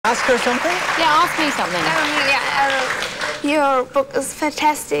ask her something? Yeah, ask me something. Your book is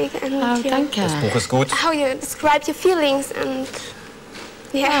fantastic. And thank you. Das Buch ist gut. How you describe your feelings and...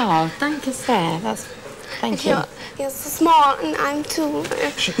 Oh, thank you, Sarah. Thank you. You're so small and I'm too...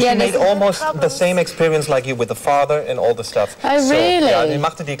 She made almost the same experience like you with the father and all the stuff. Oh, really? Ja, die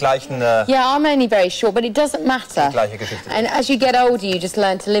machte die gleichen... Yeah, I'm only very short, but it doesn't matter. Die gleiche Geschichte. And as you get older, you just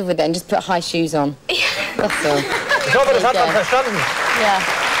learn to live with it and just put high shoes on. That's all. Ich hoffe, das hat man verstanden. Yeah.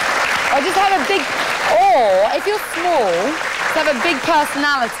 Or just have a big... Or, if you're small, just have a big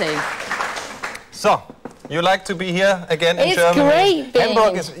personality. So. You like to be here again in Germany? It's great being...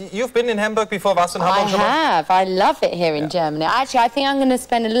 Hamburg you've been in Hamburg before, warst du in Hamburg schon mal? I have. I love it here in Germany. Actually, I think I'm going to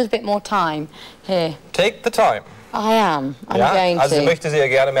spend a little bit more time here. Take the time. I am. I'm going to. Also sie möchte sich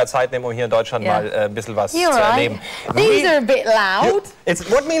gerne mehr Zeit nehmen, um hier in Deutschland mal ein bisschen was zu erleben. These are a bit loud.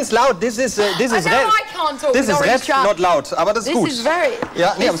 What means loud? This is red. I can't talk. This is red, not loud. Aber das ist gut. This is very...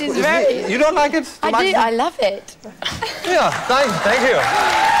 Ja, nee, this is very... You don't like it? I do. I love it. Ja, thank you.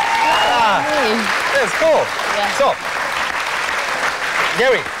 That's cool. Yeah. So,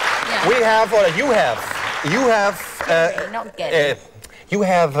 Geri, we have, or you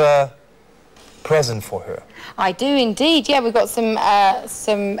have a present for her. I do indeed. Yeah, we've got some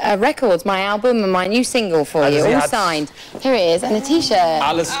records, my album and my new single for you, all signed. Here it is, and a T-shirt.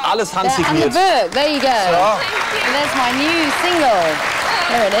 Alles handsigniert. And the book. There you go. So. And there's my new single.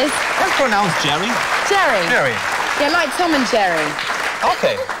 There it is. That's pronounced Jerry. Jerry. Jerry. Yeah, like Tom and Jerry.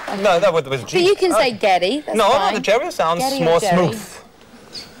 Okay. No, that was G. But you can say Geri. That's no, fine. the Jerry sounds Geri more Jerry. smooth.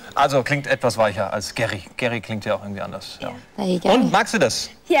 Also klingt etwas weicher als Geri. Geri klingt ja auch irgendwie anders. Ja. There you go. Und magst du das?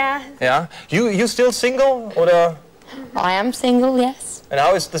 Yeah. Ja. You still single oder? I am single, yes. And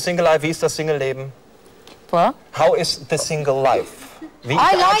how is the single life? Wie ist das Single-Leben? What? How is the single life? I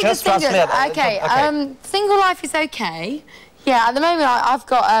like the single. Okay. Single life is okay. Yeah. At the moment, I've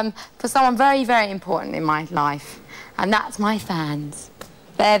got for someone very, very important in my life, and that's my fans.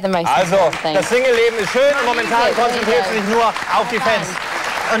 They're the most important thing. Das Single-Leben ist schön und momentan konzentriert sie sich nur auf die Fans.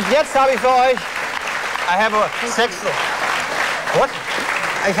 Und jetzt habe ich für euch, I have a sexy... What?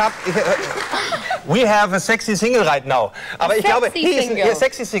 We have a sexy single right now. Aber ich glaube,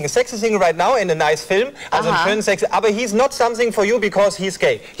 sexy single right now in a nice film. Also einen schönen sexy. Aber he's not something for you because he's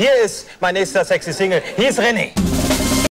gay. Hier ist mein nächster sexy Single. Hier ist René.